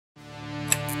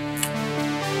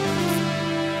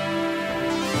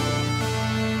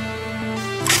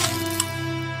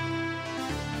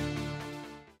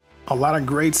A lot of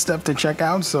great stuff to check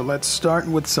out, so let's start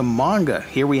with some manga.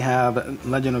 Here we have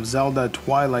Legend of Zelda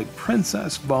Twilight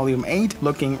Princess Volume 8,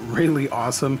 looking really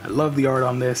awesome. I love the art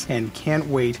on this and can't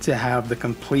wait to have the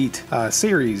complete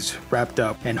series wrapped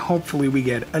up, and hopefully we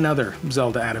get another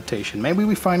Zelda adaptation. Maybe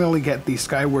we finally get the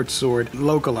Skyward Sword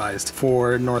localized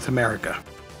for North America.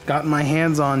 Got my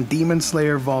hands on Demon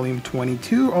Slayer Volume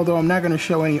 22, although I'm not going to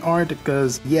show any art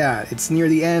because, yeah, it's near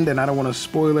the end and I don't want to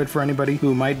spoil it for anybody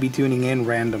who might be tuning in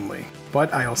randomly.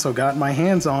 But I also got my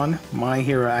hands on My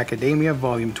Hero Academia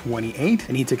Volume 28.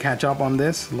 I need to catch up on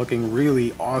this, looking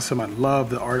really awesome. I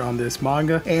love the art on this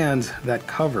manga and that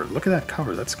cover. Look at that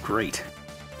cover, that's great.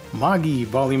 Magi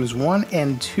Volumes 1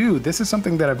 and 2. This is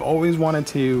something that I've always wanted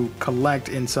to collect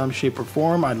in some shape or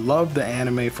form. I love the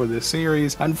anime for this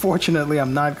series. Unfortunately,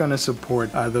 I'm not going to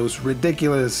support those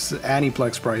ridiculous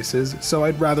Aniplex prices, so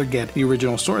I'd rather get the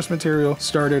original source material.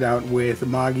 Started out with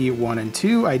Magi 1 and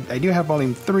 2. I do have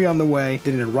Volume 3 on the way.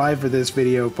 Didn't arrive for this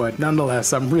video, but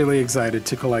nonetheless, I'm really excited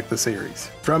to collect the series.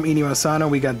 From Inio Asano,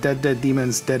 we got Dead Dead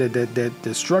Demons Dead Dead Dead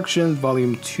Destruction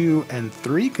Volume 2 and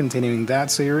 3, continuing that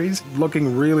series.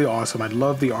 Looking really awesome. I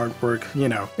love the artwork. You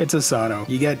know, it's Asano.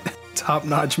 You get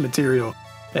top-notch material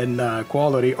and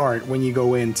quality art when you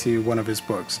go into one of his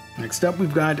books. Next up,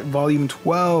 we've got Volume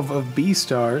 12 of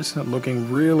Beastars,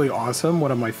 looking really awesome.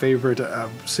 One of my favorite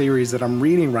series that I'm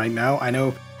reading right now. I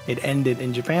know it ended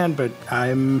in Japan, but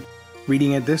I'm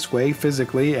reading it this way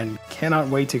physically and cannot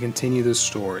wait to continue this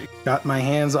story. Got my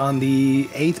hands on the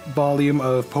 8th volume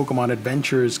of Pokemon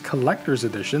Adventures Collector's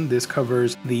Edition. This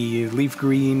covers the Leaf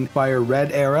Green, Fire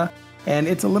Red era. And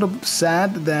it's a little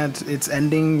sad that it's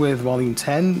ending with Volume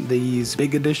 10, these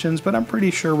big editions, but I'm pretty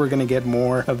sure we're going to get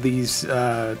more of these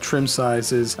trim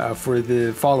sizes for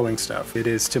the following stuff. It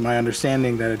is to my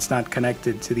understanding that it's not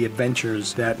connected to the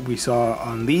adventures that we saw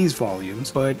on these volumes,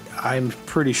 but I'm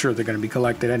pretty sure they're going to be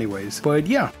collected anyways. But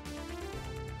yeah.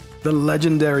 The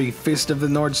legendary Fist of the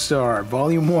North Star,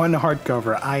 Volume 1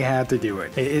 hardcover. I had to do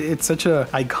it. It's such an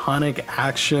iconic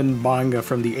action manga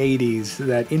from the 80s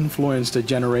that influenced a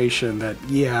generation that,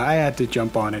 yeah, I had to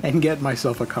jump on it and get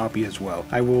myself a copy as well.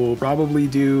 I will probably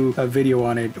do a video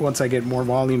on it once I get more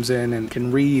volumes in and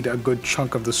can read a good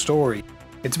chunk of the story.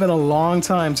 It's been a long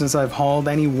time since I've hauled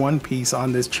any One Piece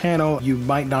on this channel. You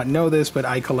might not know this, but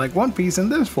I collect One Piece in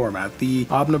this format, the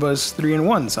Omnibus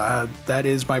 3-in-1s. That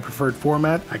is my preferred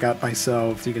format. I got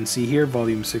myself, you can see here,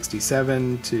 volume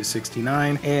 67 to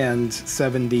 69 and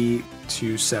 70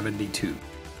 to 72.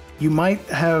 You might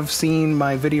have seen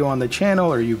my video on the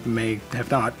channel, or you may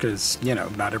have not, because, you know,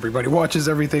 not everybody watches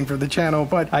everything for the channel,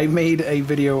 but I made a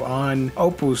video on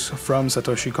Opus from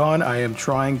Satoshi Kon. I am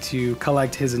trying to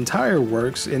collect his entire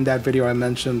works. In that video, I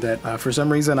mentioned that for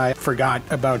some reason I forgot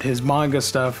about his manga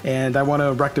stuff, and I want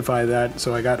to rectify that.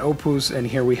 So I got Opus, and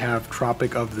here we have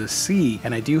Tropic of the Sea,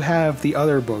 and I do have the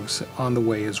other books on the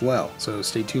way as well, so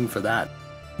stay tuned for that.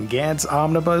 Gantz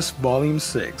Omnibus Volume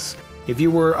 6. If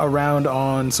you were around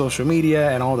on social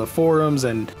media and all the forums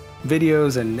and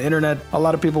videos and internet, a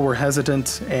lot of people were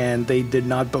hesitant and they did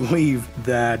not believe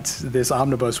that this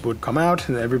omnibus would come out.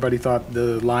 Everybody thought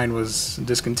the line was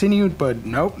discontinued, but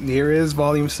nope, here is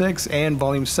Volume 6 and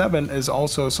Volume 7 is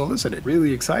also solicited.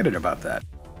 Really excited about that.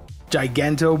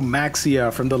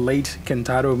 Gigantomaxia from the late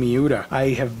Kentaro Miura.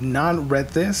 I have not read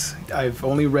this. I've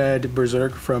only read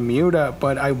Berserk from Miura,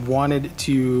 but I wanted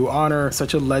to honor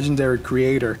such a legendary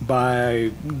creator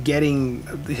by getting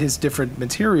his different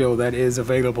material that is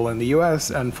available in the US.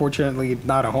 Unfortunately,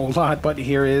 not a whole lot, but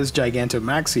here is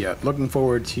Gigantomaxia. Looking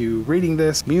forward to reading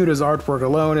this. Miura's artwork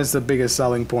alone is the biggest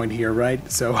selling point here, right?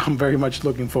 So I'm very much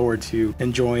looking forward to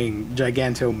enjoying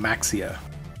Gigantomaxia.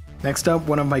 Next up,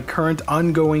 one of my current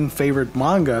ongoing favorite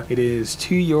manga. It is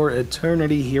To Your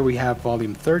Eternity. Here we have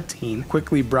volume 13.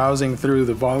 Quickly browsing through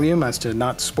the volume as to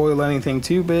not spoil anything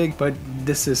too big, but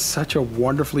this is such a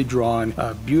wonderfully drawn,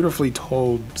 beautifully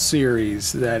told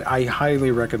series that I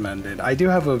highly recommend it. I do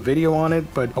have a video on it,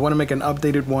 but I want to make an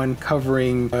updated one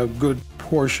covering a good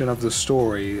portion of the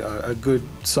story, a good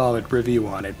solid review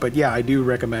on it. But yeah, I do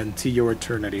recommend To Your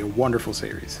Eternity, a wonderful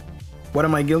series. One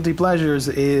of my guilty pleasures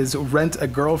is Rent a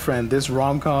Girlfriend. This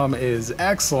rom-com is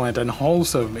excellent and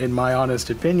wholesome in my honest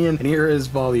opinion. And here is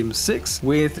volume 6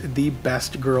 with the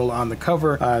best girl on the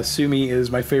cover. Sumi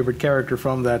is my favorite character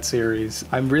from that series.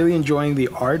 I'm really enjoying the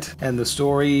art and the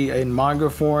story in manga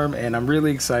form, and I'm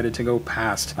really excited to go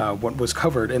past what was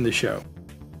covered in the show.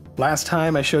 Last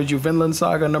time I showed you Vinland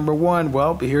Saga #1,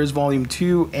 well, here's volume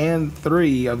 2 and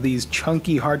 3 of these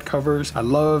chunky hardcovers. I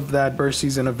love that first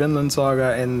season of Vinland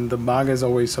Saga, and the manga is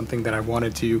always something that I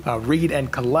wanted to read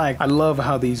and collect. I love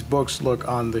how these books look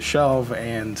on the shelf,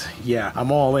 and yeah,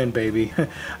 I'm all in, baby.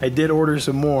 I did order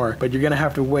some more, but you're gonna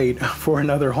have to wait for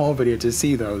another haul video to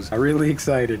see those. I'm really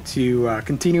excited to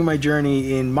continue my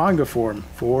journey in manga form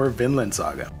for Vinland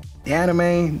Saga. The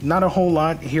anime, not a whole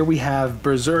lot. Here we have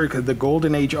Berserk, the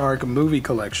Golden Age Arc movie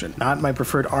collection. Not my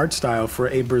preferred art style for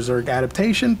a Berserk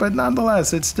adaptation, but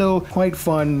nonetheless, it's still quite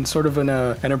fun, sort of an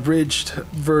abridged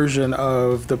version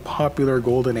of the popular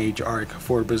Golden Age arc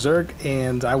for Berserk,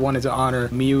 and I wanted to honor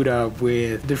Miura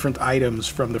with different items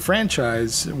from the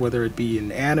franchise, whether it be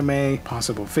in anime,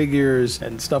 possible figures,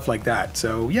 and stuff like that.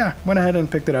 So yeah, went ahead and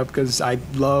picked it up because I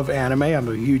love anime. I'm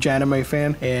a huge anime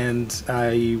fan, and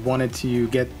I wanted to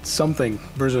get something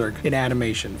Berserk in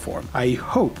animation form. I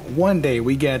hope one day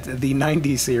we get the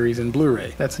 90s series in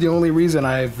Blu-ray. That's the only reason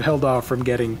I've held off from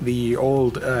getting the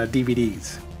old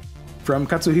DVDs. From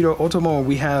Katsuhiro Otomo,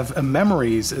 we have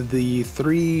Memories, the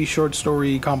 3 short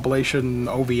story compilation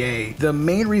OVA. The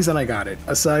main reason I got it,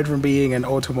 aside from being an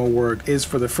Otomo work, is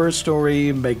for the first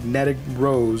story, Magnetic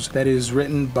Rose, that is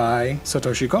written by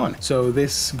Satoshi Kon. So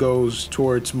this goes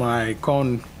towards my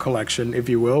Kon collection, if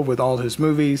you will, with all his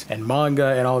movies and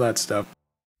manga and all that stuff.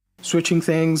 Switching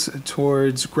things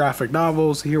towards graphic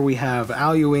novels, here we have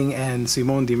Al Ewing and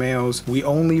Simone Di Meo's We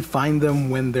Only Find Them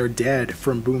When They're Dead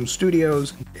from Boom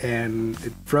Studios. And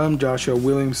from Joshua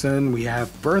Williamson, we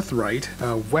have Birthright,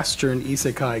 a Western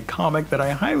isekai comic that I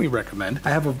highly recommend.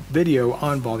 I have a video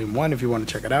on volume 1 if you want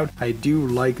to check it out. I do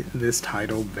like this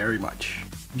title very much.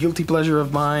 Guilty pleasure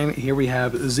of mine, here we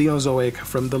have Xenozoic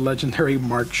from the legendary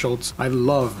Mark Schultz. I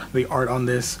love the art on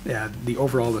this, the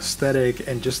overall aesthetic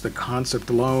and just the concept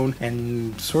alone,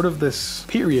 and sort of this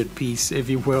period piece, if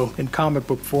you will, in comic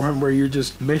book form where you're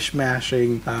just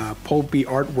mishmashing pulpy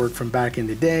artwork from back in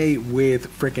the day with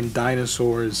freaking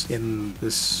dinosaurs in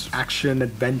this action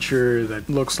adventure that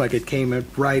looks like it came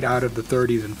right out of the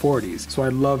 30s and 40s. So I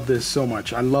love this so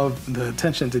much. I love the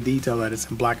attention to detail that it's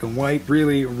in black and white.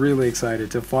 Really, really excited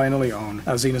to finally own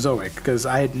a Xenozoic because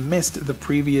I had missed the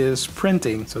previous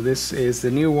printing, so this is the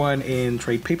new one in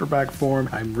trade paperback form.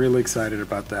 I'm really excited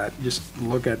about that. Just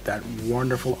look at that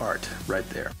wonderful art right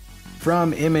there.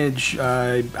 From Image,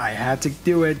 I had to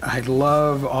do it. I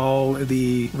love all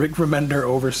the Rick Remender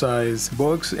oversized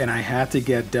books, and I had to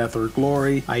get Death or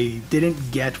Glory. I didn't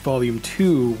get volume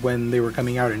 2 when they were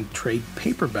coming out in trade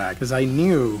paperback because I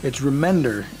knew it's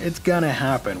Remender. It's gonna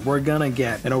happen. We're gonna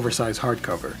get an oversized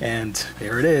hardcover. And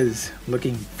there it is,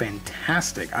 looking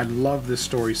fantastic. I love this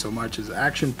story so much. It's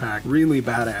action-packed, really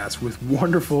badass, with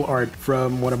wonderful art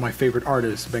from one of my favorite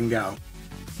artists, Bengal.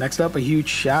 Next up, a huge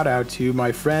shout out to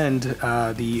my friend,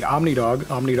 the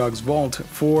Omnidog's Vault,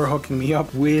 for hooking me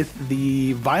up with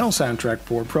the vinyl soundtrack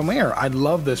for Promare. I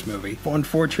love this movie.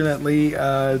 Unfortunately,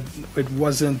 it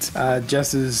wasn't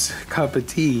Jess's cup of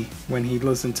tea when he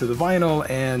listened to the vinyl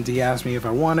and he asked me if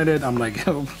I wanted it. I'm like,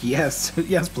 oh, yes,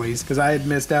 yes, please, because I had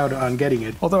missed out on getting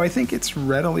it. Although I think it's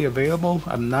readily available.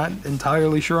 I'm not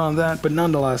entirely sure on that, but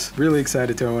nonetheless, really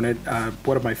excited to own it.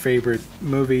 One of my favorite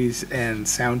movies and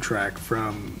soundtrack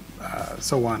from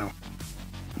Sawano.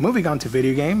 Moving on to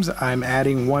video games, I'm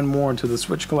adding one more to the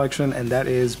Switch collection, and that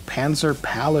is Panzer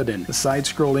Paladin, a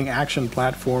side-scrolling action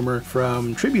platformer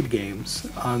from Tribute Games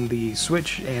on the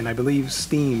Switch and I believe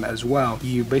Steam as well.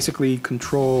 You basically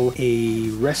control a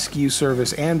rescue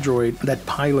service android that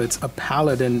pilots a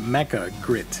Paladin mecha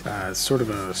Grit, sort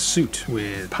of a suit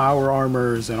with power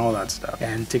armors and all that stuff.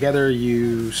 And together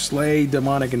you slay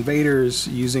demonic invaders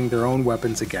using their own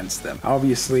weapons against them.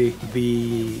 Obviously,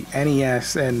 the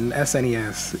NES and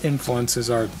SNES influences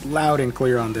are loud and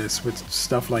clear on this with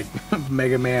stuff like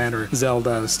Mega Man or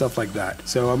Zelda, stuff like that.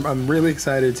 So I'm really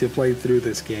excited to play through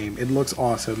this game. It looks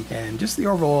awesome, and just the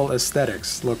overall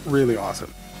aesthetics look really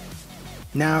awesome.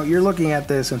 Now, you're looking at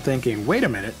this and thinking, wait a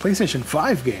minute, PlayStation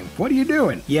 5 game, what are you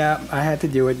doing? Yeah, I had to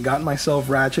do it, got myself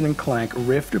Ratchet & Clank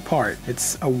Rift Apart.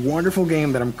 It's a wonderful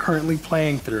game that I'm currently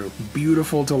playing through.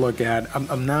 Beautiful to look at.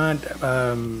 I'm not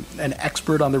an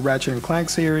expert on the Ratchet & Clank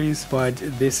series, but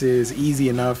this is easy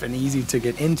enough and easy to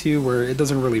get into where it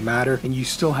doesn't really matter, and you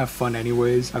still have fun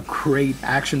anyways. A great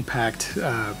action-packed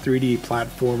 3D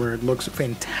platformer. It looks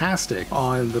fantastic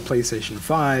on the PlayStation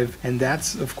 5, and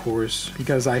that's, of course,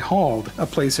 because I hauled a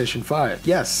PlayStation 5.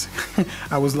 Yes,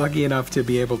 I was lucky enough to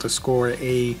be able to score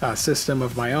a system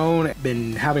of my own.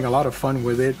 Been having a lot of fun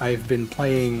with it. I've been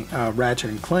playing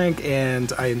Ratchet and Clank,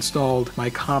 and I installed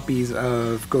my copies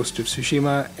of Ghost of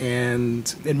Tsushima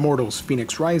and Immortals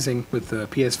Phoenix Rising with the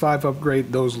PS5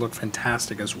 upgrade. Those look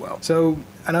fantastic as well. So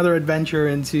another adventure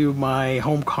into my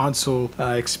home console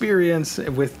experience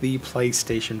with the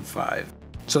PlayStation 5.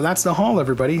 So that's the haul,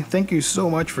 everybody. Thank you so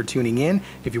much for tuning in.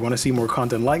 If you want to see more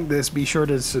content like this, be sure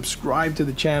to subscribe to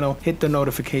the channel, hit the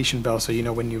notification bell so you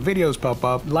know when new videos pop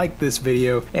up, like this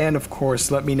video, and of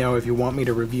course, let me know if you want me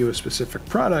to review a specific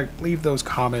product. Leave those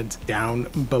comments down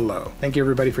below. Thank you,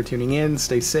 everybody, for tuning in.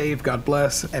 Stay safe, God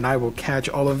bless, and I will catch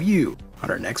all of you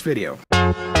on our next video.